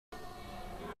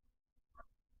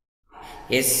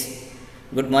Yes,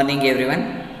 good morning everyone.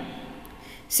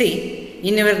 See,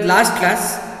 in our last class,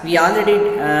 we already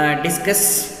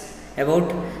discussed about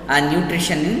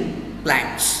nutrition in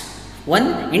plants. One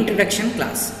introduction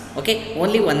class. Okay,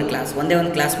 only one class.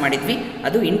 One class ಮಾಡಿದ್ವಿ.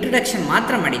 ಅದು introduction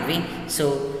ಮಾತ್ರ ಮಾಡಿದ್ವಿ. So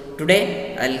today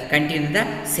I'll continue the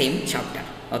same chapter.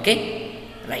 Okay,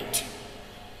 right.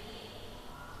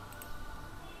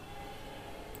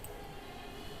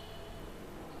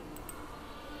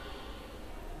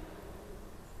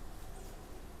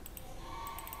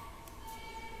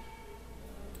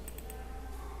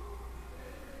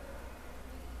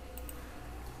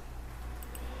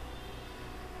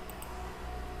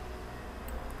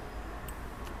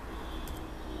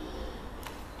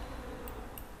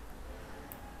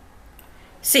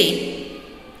 See,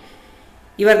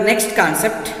 your next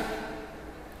concept,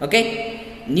 okay,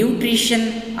 nutrition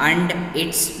and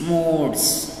its modes.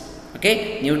 Okay,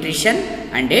 nutrition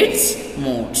and its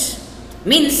modes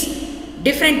means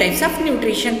different types of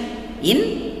nutrition in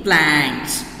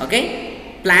plants. Okay,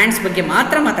 plants ಬಗ್ಗೆ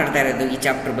ಮಾತ್ರ ಮಾತಾಡ್ತಾ ಇರೋದು ಈ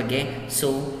chapter ಬಗ್ಗೆ. So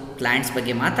plants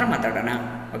ಬಗ್ಗೆ ಮಾತ್ರ ಮಾತಾಡೋಣ.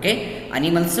 Okay,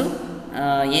 animals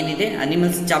ಏನಿದೆ,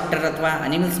 ಅನಿಮಲ್ಸ್ ಚಾಪ್ಟರ್ ಅಥವಾ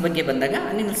ಅನಿಮಲ್ಸ್ ಬಗ್ಗೆ ಬಂದಾಗ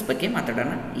ಅನಿಮಲ್ಸ್ ಬಗ್ಗೆ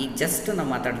ಮಾತಾಡೋಣ. ಈಗ ಜಸ್ಟ್ ನಾವು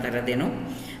ಮಾತಾಡ್ತಾ ಇರೋದೇನು,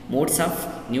 modes of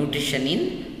nutrition in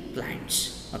plants.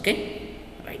 Okay,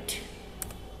 right.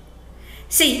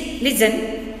 C, listen,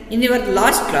 in your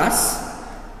last class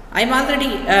I am already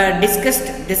discussed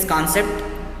this concept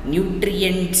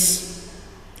nutrients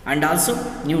and also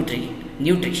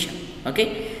nutrition. Okay,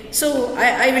 so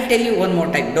I will tell you one more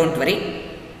time, don't worry.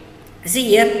 See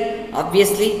here,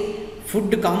 obviously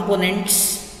food components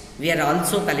we are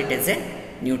also call it as a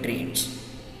nutrients.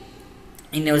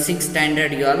 In your 6th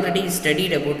standard you already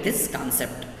studied about this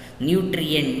concept,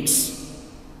 nutrients.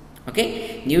 Okay,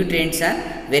 nutrients are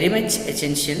very much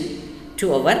essential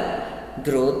to our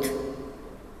growth.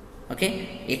 Okay,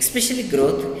 especially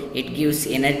growth, it gives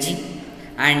energy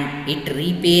and it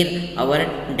repair our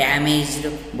damaged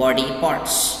body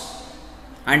parts,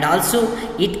 and also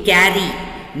it carry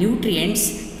nutrients,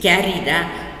 carry the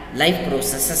life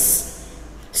processes.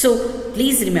 So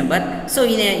please remember, so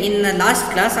in the last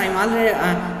class I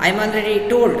am already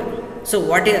told, so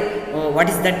what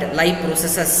is that life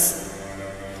processes?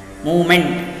 Movement,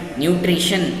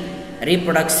 nutrition,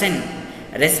 reproduction,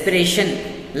 respiration,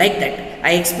 like that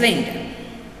I explained.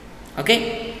 Okay,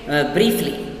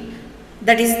 briefly,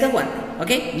 that is the one.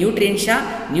 Okay,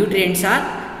 nutrients are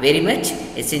very much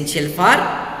essential for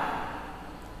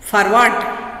what?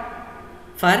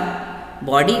 For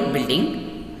body building,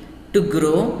 to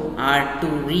grow or to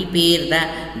repair the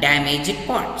damaged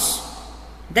parts.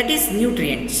 That is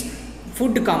nutrients,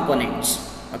 food components.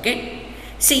 Okay,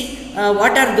 see,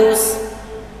 what are those?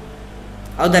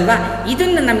 ಹೌದಲ್ವಾ,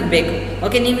 ಇದನ್ನು ನಮಗೆ ಬೇಕು.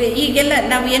 Okay, ನೀವು ಈಗೆಲ್ಲ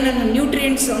ನಾವು ಏನನ್ನು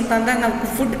nutrients ಅಂತಂದಾಗ ನಾವು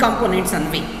ಫುಡ್ ಕಾಂಪೋನೆಂಟ್ಸ್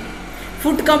ಅಂದ್ವಿ.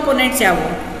 ಫುಡ್ ಕಾಂಪೋನೆಂಟ್ಸ್ ಯಾವುವು?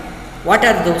 What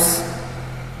are those?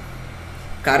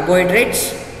 Carbohydrates,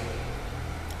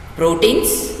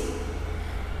 proteins,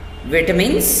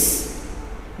 vitamins,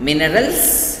 minerals,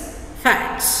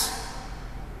 fats.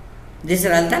 These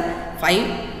are all the 5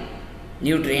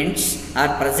 nutrients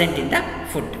are present in the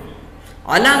food.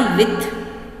 Along with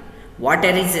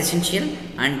water is essential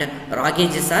and raw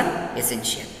gases are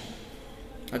essential.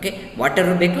 Okay, water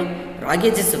ಬೇಕು, raw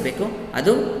gases ಬೇಕು,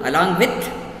 ಅದು along with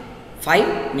 5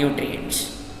 nutrients.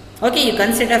 Okay, you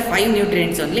consider 5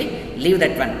 nutrients only, leave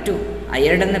that one too. ಆ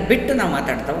ಎರಡನ್ನು ಬಿಟ್ಟು ನಾವು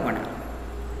ಮಾತಾಡ್ತಾ ಹೋಗೋಣ.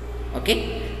 Okay,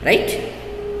 right?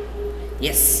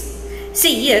 Yes,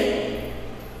 see here,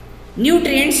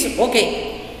 nutrients. Okay,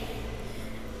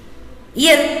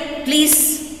 here please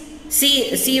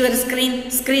see your screen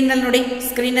ನಲ್ಲಿ ನೋಡಿ,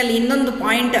 ಸ್ಕ್ರೀನ್ ನಲ್ಲಿ ಇನ್ನೊಂದು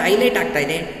ಪಾಯಿಂಟ್ ಹೈಲೈಟ್ ಆಗ್ತಾ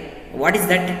ಇದೆ. What is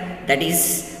that? That is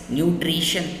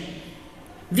nutrition.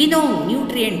 We know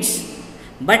nutrients,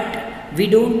 but we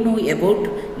don't know about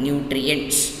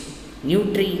nutrients.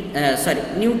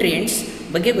 Nutrients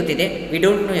ಬಗ್ಗೆ ಗೊತ್ತಿದೆ, we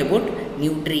don't know about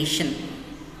nutrition.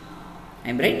 I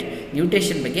am right?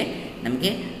 Nutrition ಬಗ್ಗೆ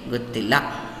ನಮಗೆ ಗೊತ್ತಿಲ್ಲ.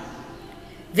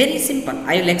 Very simple,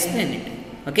 I will explain it.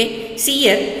 Okay, see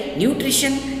here,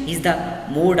 nutrition is the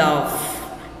mode of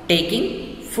taking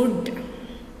food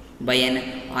by on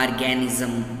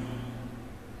organism.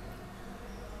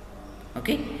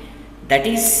 Okay, that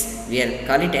is we are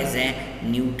call it as a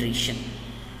nutrition.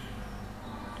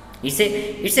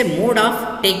 It's a mode of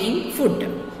taking food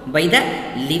by the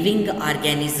living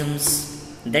organisms.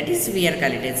 That is we are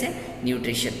call it as a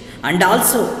nutrition. And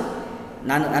also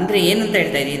ನಾನು ಅಂದರೆ ಏನಂತ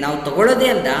ಹೇಳ್ತಾ ಇದ್ದೀನಿ, ನಾವು ತಗೊಳ್ಳೋದೇ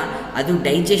ಅಲ್ಲ, ಅದು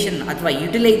digestion ಅಥವಾ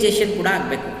ಯುಟಿಲೈಜೇಷನ್ ಕೂಡ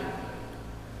ಆಗಬೇಕು.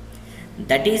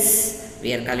 That is we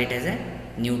are call it as A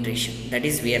nutrition. That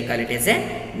is we are call it as A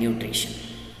nutrition.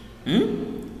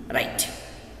 Right.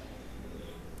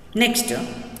 Next,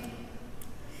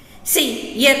 see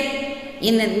here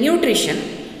in nutrition,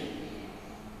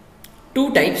 two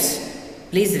types,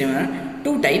 please remember,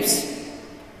 two types.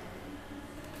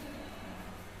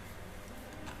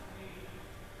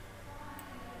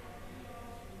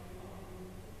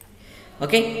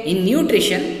 Okay, in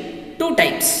nutrition, two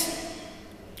types.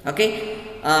 Okay,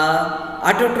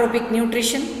 autotrophic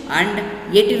nutrition and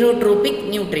heterotrophic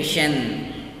nutrition.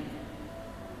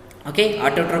 Okay,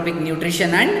 autotrophic nutrition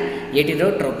and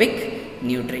heterotrophic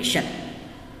nutrition.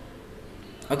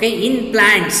 Okay, in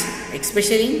plants,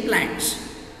 especially in plants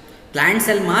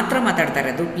ಅಲ್ಲಿ ಮಾತ್ರ ಮಾತಾಡ್ತಾರೆ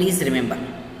ಅದು, please remember.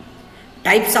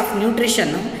 Types of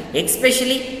nutrition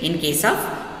especially in case of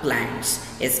plants,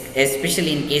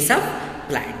 especially in case of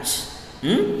plants.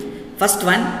 First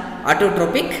one,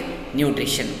 autotrophic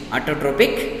nutrition.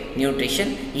 Autotrophic nutrition.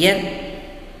 Here,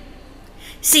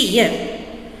 see here,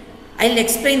 I'll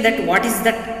explain that what is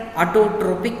that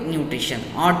autotrophic nutrition.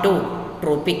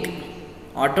 Autotrophic.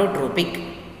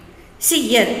 See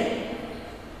here,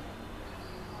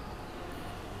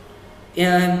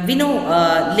 we know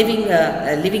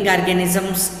living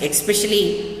organisms, especially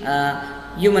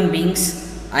human beings,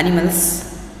 animals.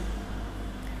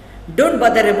 Don't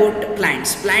bother about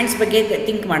plants ಬಗ್ಗೆ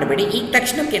think ಮಾಡಬೇಡಿ. ಈಗ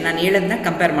ತಕ್ಷಣಕ್ಕೆ ನಾನು ಹೇಳೋದನ್ನ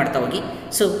compare ಮಾಡ್ತಾ ಹೋಗಿ.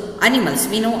 So animals,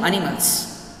 we know animals.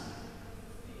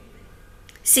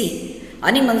 C,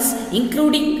 animals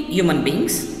including human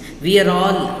beings, we are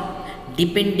all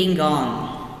depending on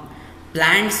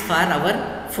plants for our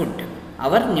food,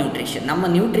 hour nutrition.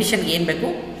 ನಮ್ಮ ನ್ಯೂಟ್ರಿಷನ್ಗೆ ಏನು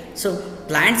ಬೇಕು, ಸೊ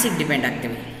ಪ್ಲಾಂಟ್ಸಿಗೆ ಡಿಪೆಂಡ್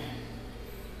ಆಗ್ತೀವಿ.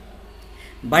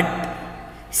 But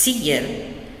see here,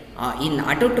 in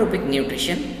ಆಟೋಟ್ರೋಪಿಕ್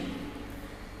nutrition,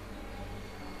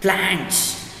 plants,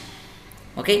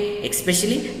 okay,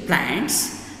 especially plants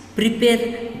prepare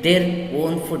their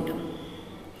own food.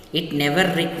 It never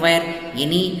require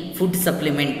any food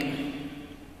supplement.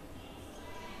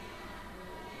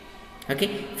 Okay,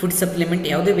 food supplement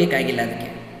ಯಾವುದು ಬೇಕಾಗಿಲ್ಲ ಅದಕ್ಕೆ.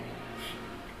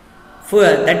 For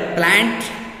that plant,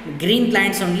 green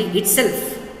plants only itself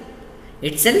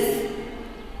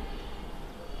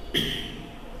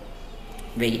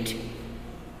wait.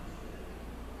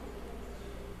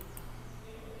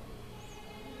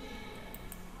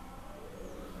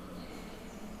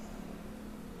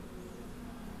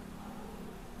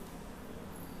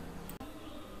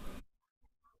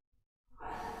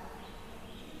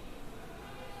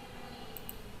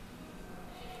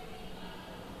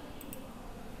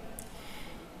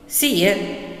 See here,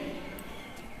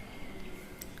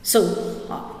 so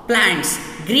plants,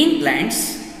 green plants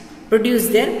produce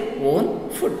their own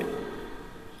food.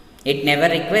 It never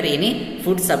require any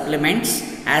food supplements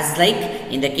as like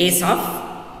in the case of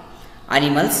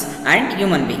animals and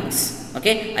human beings.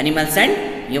 Okay, animals and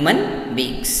human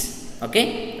beings. Okay,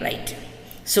 right.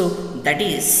 So that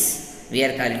is, we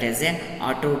are called as a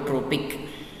autotrophic.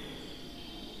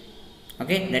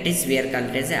 Okay, that is we are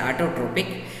called as a autotrophic.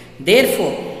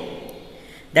 Therefore,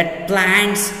 that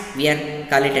plants we are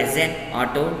call it as a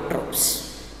autotrophs.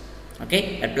 Okay,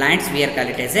 that plants we are call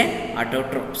it as a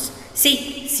autotrophs.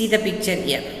 See the picture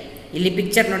here. Illi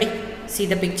picture nodi, see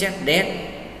the picture there.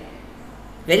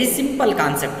 Very simple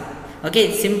concept. Okay,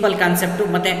 simple concept.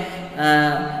 Matte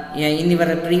in your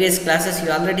previous classes you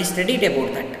already studied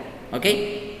about that. Okay,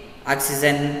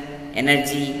 oxygen,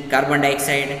 energy, carbon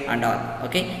dioxide and all.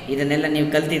 Okay, ಇದನ್ನೆಲ್ಲ ನೀವು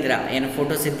ಕಲ್ತಿದ್ರಾ ಏನು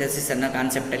photosynthesis ಅನ್ನೋ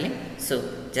concept ಅಲ್ಲಿ. So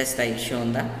just I shown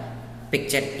the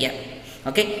picture here.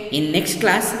 Okay, in next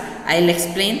class I will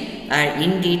explain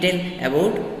in detail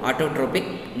about autotrophic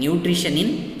nutrition in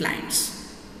plants.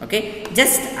 Okay,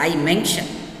 just I mention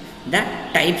the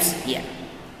types here.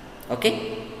 Okay,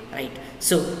 right.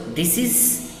 So this is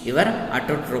your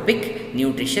autotrophic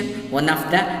nutrition, one of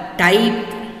the type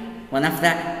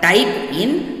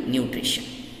in nutrition.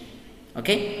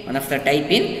 Okay, one of the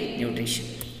type in nutrition.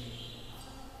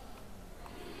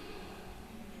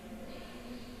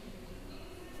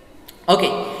 Okay,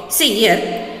 see here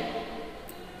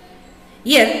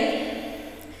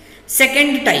second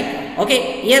type. Okay,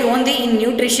 here only in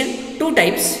nutrition two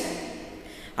types,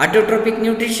 autotrophic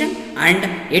nutrition and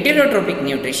heterotrophic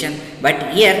nutrition. But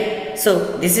here, so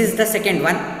this is the second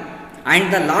one and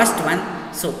the last one,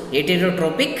 so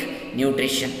heterotrophic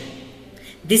nutrition.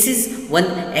 This is one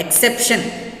exception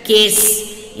case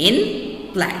in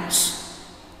plants.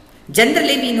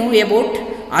 Generally we know about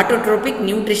autotrophic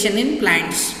nutrition in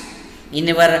plants. In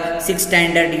your 6th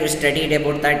standard you studied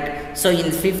about that. So in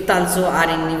 5th also or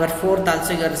in your 4th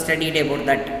also you have studied about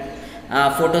that.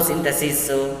 Photosynthesis,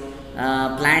 so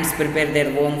plants prepare their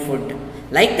own food.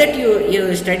 Like that you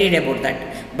studied about that.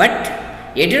 But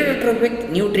heterotrophic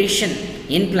nutrition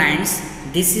in plants,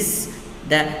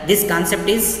 this concept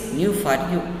is new for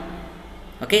you.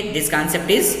 Okay, this concept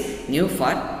is new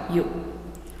for you.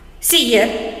 See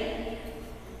here,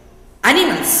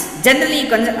 animals,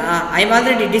 generally I've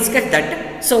already discussed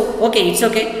that, so okay, it's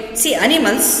okay. See,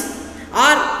 animals,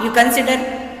 or you consider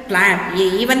plant,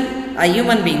 even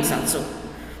human beings also,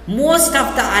 most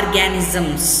of the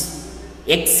organisms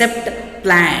except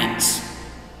plants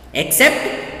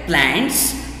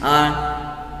are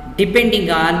depending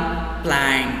on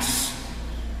plants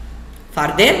for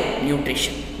their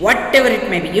nutrition, whatever it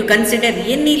may be. You consider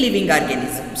any living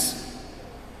organisms,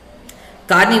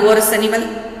 carnivorous animal,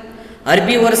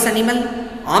 herbivorous animal,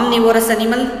 omnivorous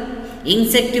animal,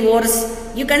 insectivorous,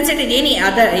 you consider any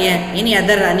other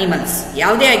animals,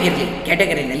 ಯಾವುದೇ ಆಗಿರಲಿ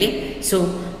ಕ್ಯಾಟಗರಿನಲ್ಲಿ. So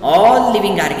all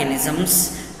living organisms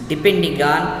depending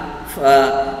on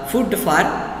food for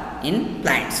in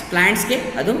ಪ್ಲಾಂಟ್ಸ್ಗೆ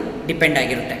ಅದು depend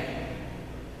ಆಗಿರುತ್ತೆ.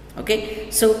 Okay,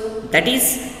 so that is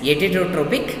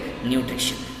ಹೆಟೆರೋಟ್ರೋಪಿಕ್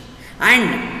nutrition,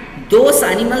 and those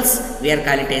animals we are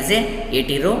call it as A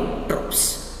ಹೆಟೆರೋಟ್ರೋಪ್ಸ್.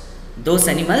 Those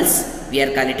animals we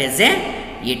are call it as a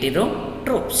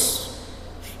heterotrophs.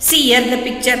 See here the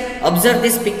picture, observe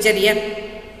this picture here.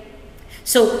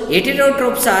 So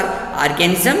heterotrophs are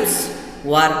organisms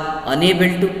who are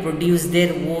unable to produce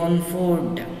their own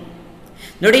food.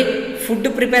 ನೋಡಿ, food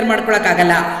prepare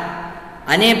ಮಾಡ್ಕೊಳಕ್ಕಾಗಲ್ಲ,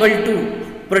 unable to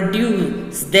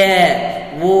produce their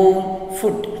own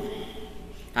food,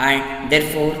 and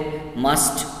therefore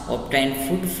must obtain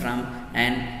food from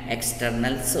an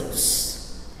external source.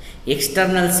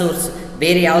 External source,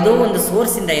 ಬೇರೆ ಯಾವುದೋ ಒಂದು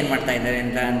ಸೋರ್ಸಿಂದ ಏನು ಮಾಡ್ತಾ ಇದ್ದಾರೆ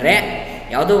ಅಂತ ಅಂದರೆ,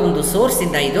 ಯಾವುದೋ ಒಂದು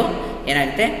ಸೋರ್ಸಿಂದ ಇದು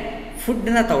ಏನಾಗುತ್ತೆ,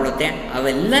 ಫುಡ್ನ ತಗೊಳುತ್ತೆ.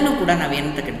 ಅವೆಲ್ಲನೂ ಕೂಡ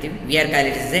ನಾವೇನಂತ ಕರಿತೀವಿ, we are call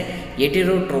it is A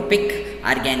ಹೆಟೆರೋಟ್ರೋಪಿಕ್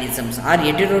organisms R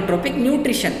ಹೆಟೆರೋಟ್ರೋಪಿಕ್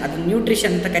nutrition. ಅದು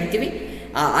ನ್ಯೂಟ್ರಿಷನ್ ಅಂತ ಕರಿತೀವಿ.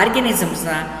 ಆ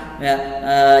ಆರ್ಗ್ಯಾನಿಸಮ್ಸ್ನ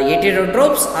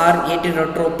ಹೆಟೆರೋಟ್ರೋಪ್ಸ್ ಆರ್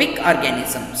ಹೆಟೆರೋಟ್ರೋಪಿಕ್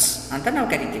ಆರ್ಗ್ಯಾನಿಸಮ್ಸ್ ಅಂತ ನಾವು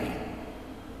ಕರಿತೀವಿ.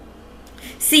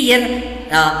 See here,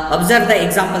 observe the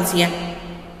examples here.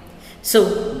 So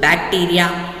bacteria,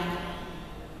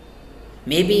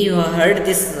 maybe you have heard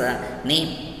this name.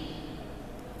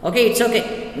 Okay, it's okay.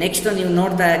 Next one, ನೀವು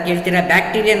ನೋಡ್ತಾ ಕೇಳ್ತೀರಾ,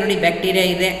 ಬ್ಯಾಕ್ಟೀರಿಯಾ ನೋಡಿ, ಬ್ಯಾಕ್ಟೀರಿಯಾ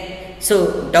ಇದೆ. ಸೊ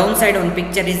ಡೌನ್ ಸೈಡ್ ಒಂದು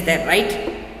picture is there, right?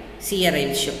 See here, I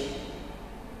will show.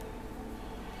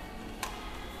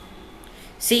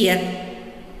 See here,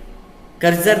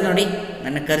 cursor ನೋಡಿ,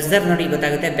 ನನ್ನ cursor ನೋಡಿ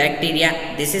ಗೊತ್ತಾಗುತ್ತೆ. Bacteria,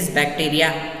 this is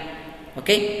bacteria.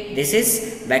 Okay, this is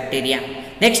bacteria.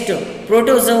 Next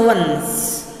ಪ್ರೋಟೋಜೋವನ್ಸ್.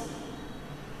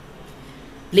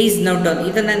 Please note down,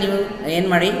 ಇದನ್ನು ನೀವು ಏನು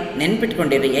ಮಾಡಿ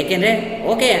ನೆನ್ಪಿಟ್ಕೊಂಡಿರಿ, ಯಾಕೆಂದರೆ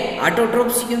okay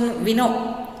autotrophs we know.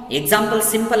 Example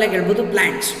ಸಿಂಪಲಾಗಿ ಹೇಳ್ಬೋದು,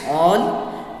 plants, all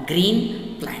green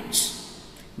plants,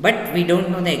 but we don't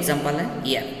know the example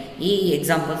year. ಈ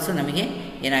ಎಕ್ಸಾಂಪಲ್ಸು ನಮಗೆ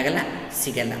ಏನಾಗಲ್ಲ,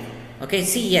 ಸಿಗಲ್ಲ. Okay,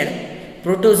 C year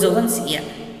ಪ್ರೋಟೋಜೋವನ್ಸ್, year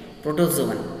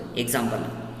ಪ್ರೋಟೋಜೋವನ್ example.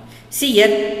 C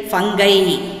year fungi,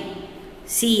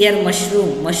 C year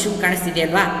mushroom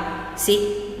ಕಾಣಿಸ್ತಿದೆಯಲ್ವಾ, C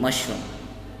mushroom.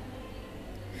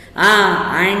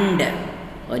 And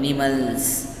animals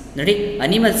ನೋಡಿ,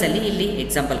 ಅನಿಮಲ್ಸಲ್ಲಿ ಇಲ್ಲಿ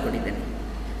example ಕೊಟ್ಟಿದ್ದಾನೆ.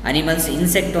 Animals,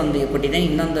 insect ಒಂದು ಕೊಟ್ಟಿದ್ದಾನೆ,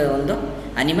 ಇನ್ನೊಂದು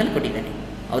ಅನಿಮಲ್ ಕೊಟ್ಟಿದ್ದಾನೆ.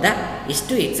 ಹೌದಾ?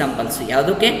 ಇಷ್ಟು ಎಕ್ಸಾಂಪಲ್ಸು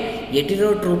ಯಾವುದಕ್ಕೆ?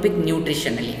 ಹೆಟೆರೋಟ್ರೋಪಿಕ್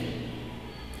ನ್ಯೂಟ್ರಿಷನಲ್ಲಿ.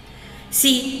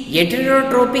 ಸಿ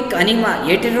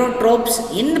ಹೆಟೆರೋಟ್ರೋಪ್ಸ್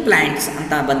ಇನ್ ಪ್ಲ್ಯಾಂಟ್ಸ್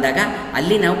ಅಂತ ಬಂದಾಗ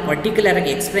ಅಲ್ಲಿ ನಾವು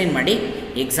ಪರ್ಟಿಕ್ಯುಲರಾಗಿ ಎಕ್ಸ್ಪ್ಲೈನ್ ಮಾಡಿ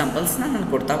ಎಕ್ಸಾಂಪಲ್ಸ್ನ ನಾನು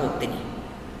ಕೊಡ್ತಾ ಹೋಗ್ತೀನಿ.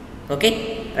 Okay,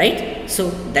 right? So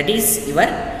that is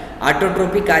your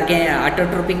autotrophic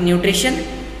nutrition,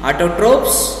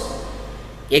 autotrophs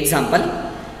example.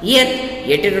 Here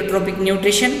heterotrophic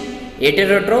nutrition,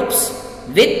 heterotrophs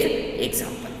with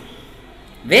example,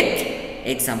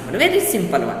 very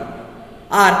simple one.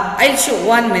 Or I'll show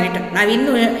 1 minute. Now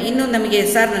ಇನ್ನೂ ನಮಗೆ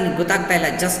ಸರ್ ನನಗೆ ಗೊತ್ತಾಗ್ತಾ ಇಲ್ಲ,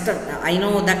 just I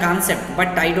know the concept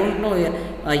but I don't know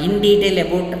in detail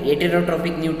about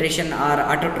ಹೆಟೆರೋಟ್ರೋಪಿಕ್ nutrition R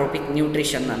ಆಟೋಟ್ರೋಪಿಕ್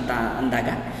nutrition ಅಂತ ಅಂದಾಗ,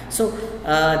 so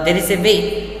there is A way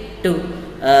to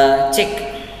check.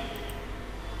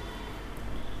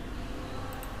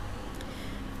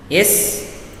 Yes,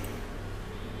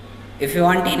 if you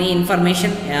want any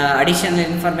information, additional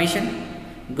information,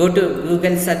 go to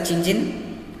Google search engine,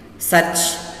 search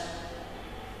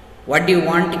what do you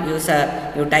want,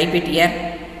 you type it here.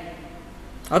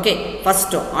 Okay,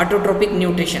 first autotrophic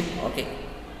nutrition. Okay,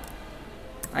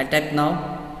 I type now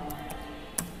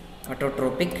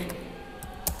autotrophic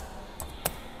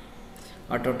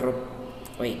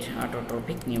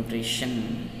nutrition.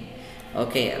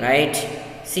 Okay, right?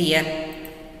 See here,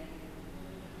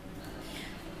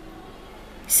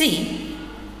 see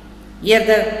here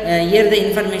the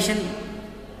information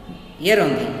here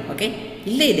only. Okay,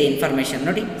 ಇಲ್ಲೇ ಇದೆ information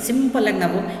ನೋಡಿ. ಸಿಂಪಲ್ಲಾಗಿ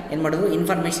ನಾವು ಏನು ಮಾಡೋದು,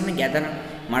 information gather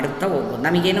ಮಾಡುತ್ತಾ ಹೋಗ್ಬೋದು.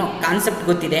 ನಮಗೇನೋ concept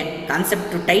ಗೊತ್ತಿದೆ,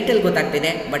 ಕಾನ್ಸೆಪ್ಟ್ ಟೈಟಲ್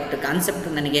ಗೊತ್ತಾಗ್ತಿದೆ, ಬಟ್ ಕಾನ್ಸೆಪ್ಟ್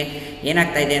ನನಗೆ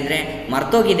ಏನಾಗ್ತಾ ಇದೆ ಅಂದರೆ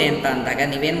ಮರ್ತೋಗಿದೆ ಅಂತ ಅಂದಾಗ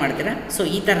ನೀವೇನು ಮಾಡ್ತೀರಾ, ಸೊ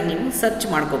ಈ ಥರ ನೀವು ಸರ್ಚ್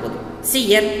ಮಾಡ್ಕೋಬೋದು. See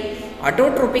here,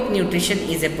 autotrophic nutrition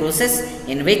is a process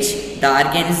in which the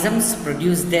organisms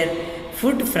produce their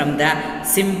food from the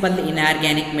simple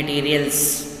inorganic materials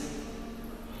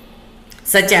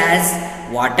such as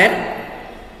water,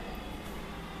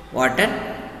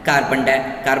 carbon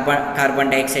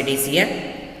dioxide is here,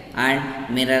 and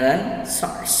mineral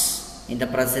salts in the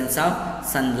presence of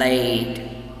sunlight.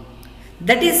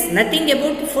 That is nothing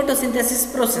about photosynthesis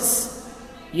process.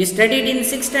 You studied in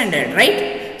 6th standard, right?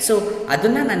 So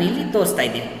aduna nanu illi ತೋರಿಸ್ತಾ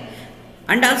ಇದ್ದೀನಿ.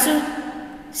 And also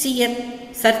see here,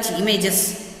 search images.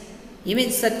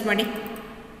 Image search ಮಾಡಿ.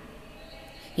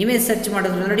 Image search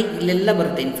ಮಾಡಿದ್ರೆ ನೋಡಿ ಇಲ್ಲೆಲ್ಲ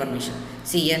ಬರುತ್ತೆ information.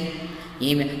 See here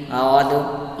ಅದು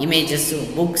images,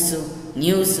 books,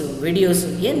 news, videos,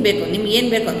 ಏನು ಬೇಕು ನಿಮ್ಗೆ ಏನು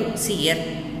ಬೇಕು ಅದು. See here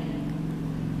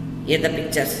the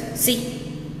pictures, C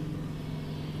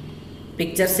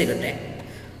pictures ಸಿಗುತ್ತೆ.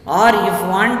 R if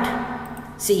want,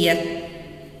 see here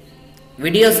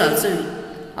videos also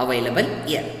available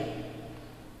here.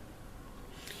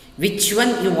 Which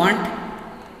one you want,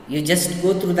 you just go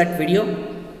through that video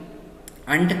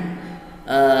and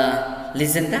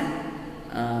listen the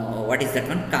what is that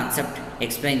one concept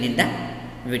explained in the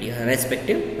video,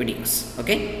 respective videos.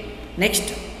 Okay, next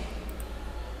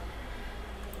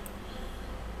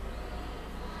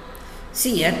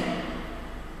see here,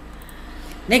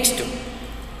 next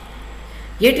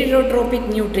heterotropic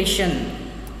nutrition.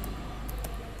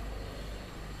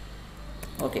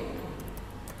 Okay,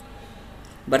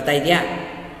 ಬರ್ತಾ ಇದೆಯಾ?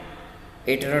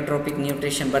 ಹೆಟೆರೋಟ್ರೋಪಿಕ್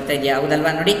nutrition ಬರ್ತಾ ಇದೆಯಾ?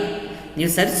 ಹೌದಲ್ವಾ? ನೋಡಿ, ನೀವು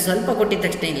search ಸ್ವಲ್ಪ ಕೊಟ್ಟಿದ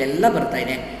ತಕ್ಷಣ ಇಲ್ಲೆಲ್ಲ ಬರ್ತಾ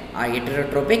ಇದೆ. ಆ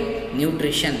ಹೆಟೆರೋಟ್ರೋಪಿಕ್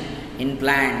ನ್ಯೂಟ್ರಿಷನ್ ಇನ್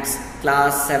ಪ್ಲಾಂಟ್ಸ್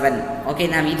ಕ್ಲಾಸ್ 7. ಓಕೆ,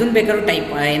 ನಾವು ಇದನ್ನು ಬೇಕಾದ್ರೂ ಟೈಪ್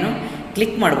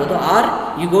ಕ್ಲಿಕ್ ಮಾಡ್ಬೋದು, are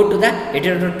you go to the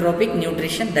ಹೆಟೆರೋಟ್ರೋಪಿಕ್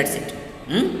nutrition, that's it.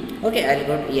 Okay, I will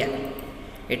go to here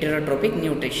ಹೆಟೆರೋಟ್ರೋಪಿಕ್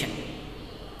nutrition.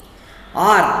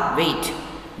 R weight,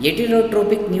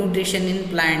 ಹೆಟೆರೋಟ್ರೋಪಿಕ್ nutrition in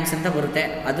plants ಅಂತ ಬರುತ್ತೆ.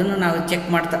 ಅದನ್ನು ನಾವು ಚೆಕ್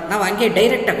ಮಾಡ್ತಾ ನಾವು ಹಂಗೆ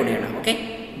ಡೈರೆಕ್ಟಾಗಿ ಹೊಡೆಯೋಣ. Okay,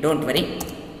 don't worry,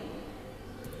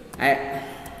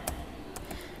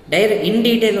 in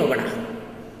detail ಹೋಗೋಣ.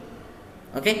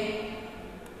 Okay,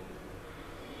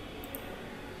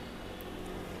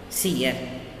 see here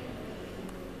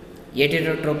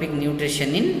heterotropic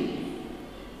nutrition in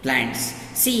plants.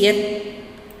 See here,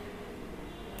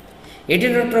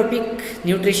 heterotropic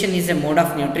nutrition is a mode of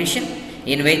nutrition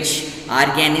in which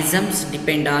organisms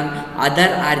depend on other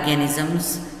organisms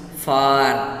for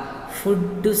food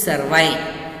to survive.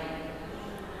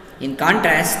 In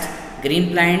contrast, green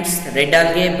plants, red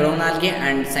algae, brown algae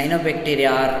and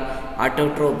cyanobacteria are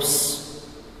autotrophs.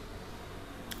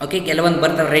 Okay, ಕೆಲವೊಂದು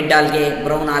ಬರ್ತವೆ, red algae,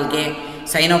 brown algae,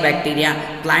 cyanobacteria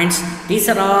plants. These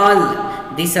are all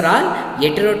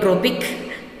heterotropic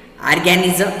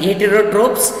organism,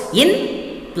 heterotrophs in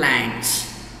plants.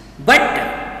 But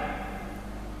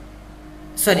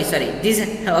sorry this,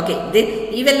 okay,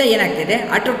 ಇವೆಲ್ಲ ಏನಾಗ್ತಿದೆ,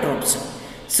 autotrophs.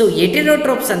 So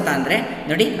ಹೆಟೆರೋಟ್ರೋಪ್ಸ್ ಅಂತ ಅಂದರೆ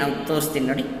ನೋಡಿ, ನಾವು ತೋರಿಸ್ತೀನಿ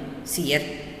ನೋಡಿ. ಸಿ ಹಿಯರ್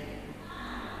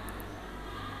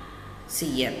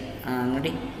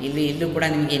ನೋಡಿ, ಇಲ್ಲೂ ಕೂಡ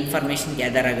ನಿಮಗೆ ಇನ್ಫಾರ್ಮೇಷನ್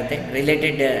ಗ್ಯಾದರ್ ಆಗುತ್ತೆ,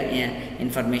 related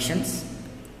informations.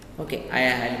 Okay, I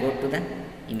go to the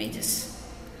images.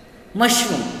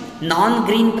 Mushroom, non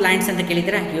green plants ಅಂತ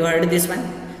ಕೇಳಿದ್ದೀರಾ? You heard this one,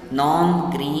 non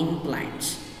green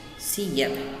plants. See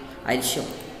here, I will show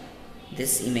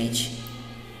this image.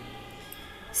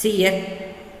 See here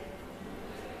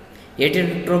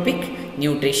ಹೆಟೆರೋಟ್ರೋಪಿಕ್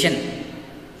nutrition.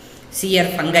 See here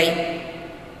fungi,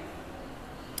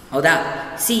 ಹೌದಾ?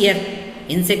 See here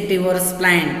insectivorous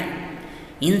plant,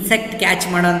 insect catch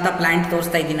ಮಾಡೋಂಥ plant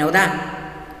ತೋರಿಸ್ತಾ ಇದ್ದೀನಿ, ಹೌದಾ?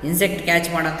 Insect catch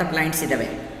ಮಾಡೋಂಥ plants ಇದ್ದಾವೆ.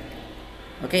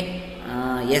 Okay,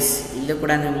 S, ಇಲ್ಲೂ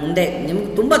ಕೂಡ ಮುಂದೆ ನಿಮ್ಗೆ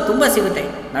ತುಂಬ ಸಿಗುತ್ತೆ,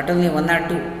 not only 1 or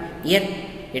 2. Year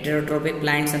ಹೆಟೆರೋಟ್ರೋಪಿಕ್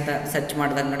plants ಅಂತ ಸರ್ಚ್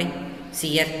ಮಾಡಿದಾಗ ನೋಡಿ. See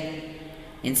here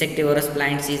insectivorous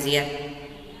plants is here.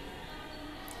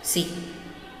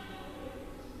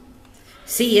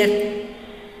 See here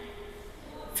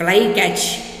fly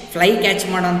catch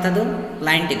ಮಾಡೋವಂಥದ್ದು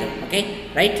plant ಇದು. Okay,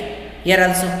 right? ಹಿಯರ್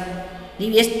ಆಲ್ಸೋ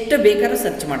ನೀವು ಎಷ್ಟು ಬೇಕಾದ್ರೂ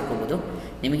ಸರ್ಚ್ ಮಾಡ್ಕೋಬೋದು,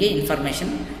 ನಿಮಗೆ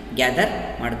ಇನ್ಫಾರ್ಮೇಷನ್ ಗ್ಯಾದರ್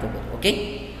ಮಾಡ್ಕೋಬೋದು. Okay,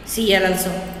 see here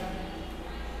also,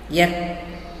 here,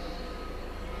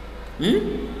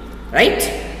 right?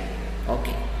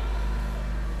 Okay,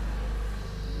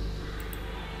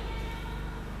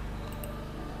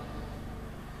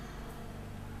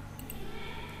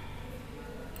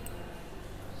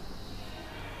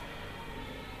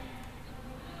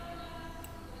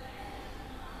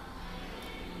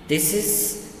 this is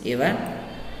your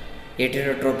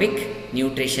heterotropic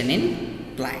nutrition in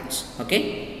plants. Okay,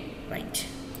 right?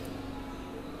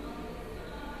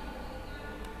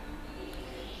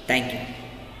 Thank you.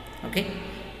 Okay,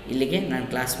 ಇಲ್ಲಿಗೆ ನಾನು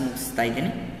class ಮುಗಿಸ್ತಾ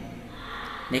ಇದ್ದೀನಿ.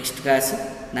 ನೆಕ್ಸ್ಟ್ ಕ್ಲಾಸು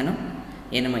ನಾನು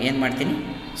ಏನು ಮಾಡ್ತೀನಿ,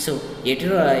 ಸೊ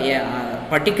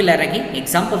ಪರ್ಟಿಕ್ಯುಲರಾಗಿ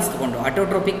ಎಕ್ಸಾಂಪಲ್ಸ್ ತೊಗೊಂಡು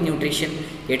ಆಟೋಟ್ರೋಪಿಕ್ ನ್ಯೂಟ್ರಿಷನ್,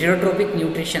 ಹೆಟೆರೋಟ್ರೋಪಿಕ್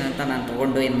ನ್ಯೂಟ್ರಿಷನ್ ಅಂತ ನಾನು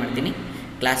ತೊಗೊಂಡು ಏನು ಮಾಡ್ತೀನಿ,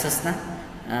 ಕ್ಲಾಸಸ್ನ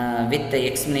ವಿತ್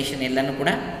ಎಕ್ಸ್ಪ್ಲನೇಷನ್ ಎಲ್ಲನೂ ಕೂಡ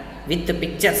ವಿತ್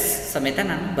ಪಿಕ್ಚರ್ಸ್ ಸಮೇತ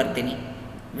ನಾನು ಬರ್ತೀನಿ.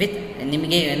 ವಿತ್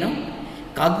ನಿಮಗೆ ಏನು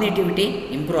ಕಾಗ್ನೇಟಿವಿಟಿ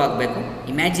ಇಂಪ್ರೂವ್ ಆಗಬೇಕು,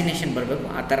 ಇಮ್ಯಾಜಿನೇಷನ್ ಬರಬೇಕು,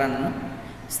 ಆ ಥರ ನಾನು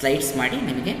ಸ್ಲೈಡ್ಸ್ ಮಾಡಿ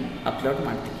ನಿಮಗೆ ಅಪ್ಲೋಡ್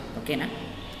ಮಾಡ್ತೀನಿ. ಓಕೆನಾ?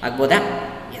 ಆಗ್ಬೋದಾ?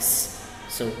 S.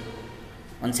 So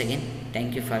once again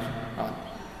thank you for all.